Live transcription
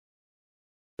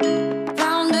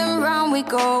we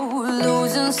go,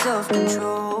 losing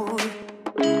self-control.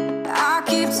 I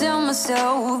keep telling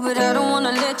myself, but I don't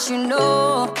wanna let you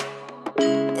know.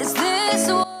 Is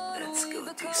this what? Let's go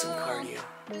do some cardio.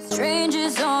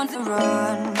 Strangers on the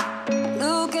run,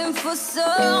 looking for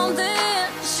something,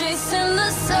 chasing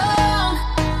the sun.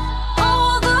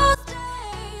 All those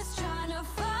days trying to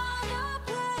find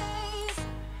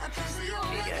a place.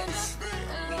 Okay guys,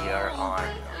 we are on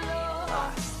the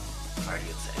last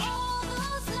cardio session.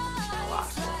 The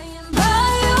last one. By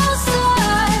your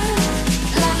side,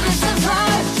 like it's a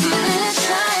vibe, feeling it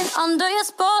shine under your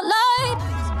spotlight.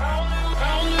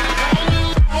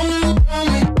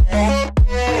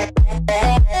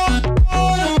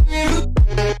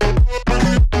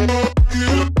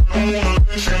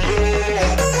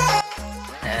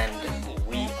 And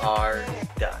we are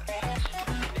done.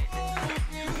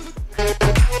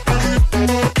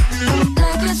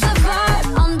 Like it's a vibe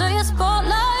under your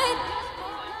spotlight.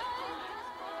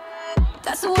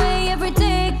 That's the way every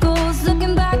day goes.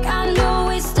 Looking back, I know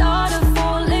we started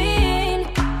falling.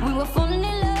 We were falling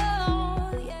in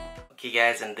love, yeah. Okay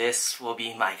guys, and this will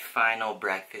be my final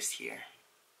breakfast here.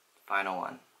 Final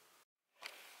one.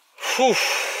 Whew.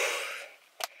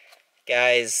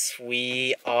 Guys,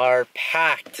 we are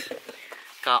packed.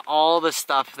 Got all the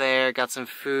stuff there, got some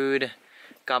food,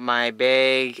 got my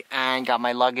bag, and got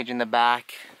my luggage in the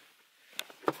back.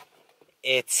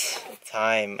 It's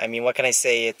time. I mean, what can I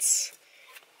say? It's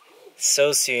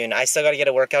so soon. I still gotta get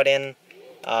a workout in.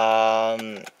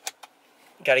 Gotta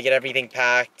get everything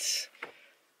packed.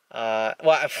 Well,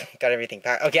 I've got everything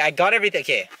packed. Okay, I got everything.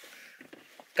 Okay,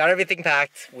 got everything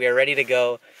packed. We are ready to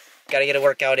go. Gotta get a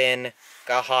workout in.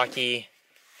 Got hockey,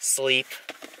 sleep.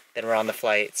 Then we're on the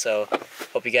flight. So,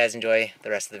 hope you guys enjoy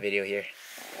the rest of the video here.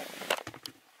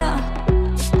 Took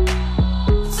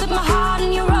my heart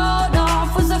and you rolled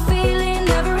off. Was I feeling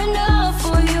never enough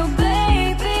for you,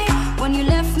 baby? When you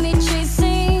left me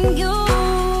chasing you,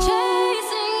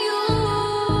 chasing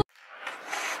you.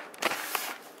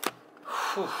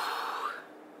 Whew.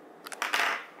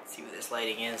 Let's see what this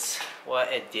lighting is. What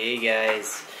a day,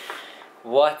 guys.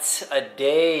 What a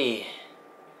day.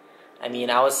 I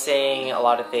mean, I was saying a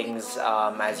lot of things,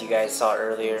 as you guys saw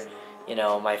earlier. You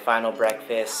know, my final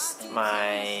breakfast,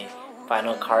 my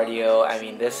final cardio. I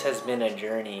mean, this has been a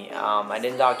journey. I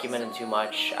didn't document it too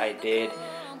much. I did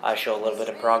show a little bit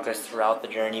of progress throughout the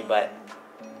journey, but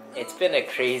it's been a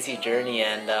crazy journey,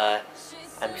 and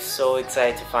I'm so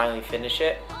excited to finally finish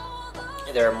it.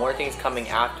 There are more things coming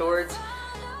afterwards,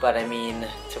 but I mean,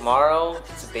 tomorrow,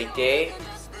 it's a big day.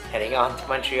 Heading on to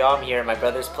Montreal. I'm here at my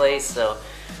brother's place, so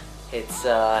it's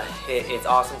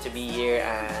awesome to be here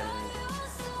and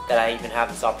that I even have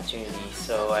this opportunity.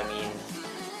 So I mean,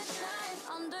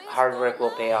 hard work will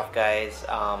pay off, guys.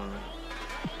 I'm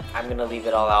gonna leave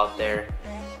it all out there.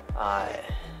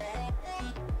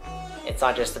 It's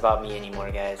not just about me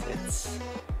anymore, guys.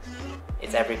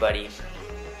 It's everybody.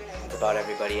 It's about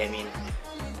everybody. I mean,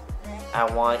 I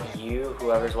want you,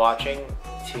 whoever's watching,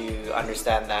 to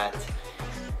understand that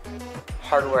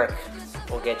hard work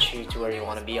will get you to where you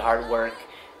want to be. Hard work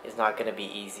is not going to be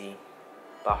easy,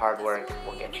 but hard work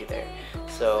will get you there.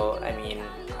 So, I mean,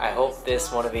 I hope this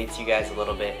motivates you guys a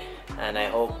little bit, and I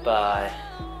hope that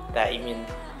even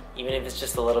if it's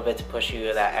just a little bit to push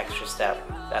you that extra step,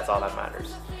 that's all that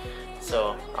matters.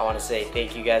 So, I want to say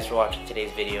thank you guys for watching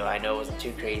today's video. I know it wasn't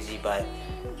too crazy, but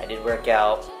I did work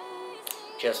out,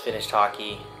 just finished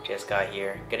hockey, just got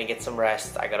here. Gonna get some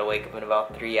rest. I gotta wake up in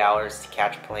about 3 hours to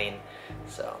catch a plane.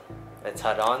 So let's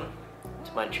head on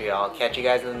to Montreal. I'll catch you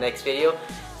guys in the next video.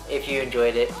 If you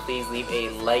enjoyed it, please leave a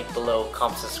like below,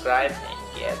 comment, subscribe,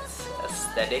 and get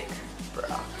aesthetic, bro.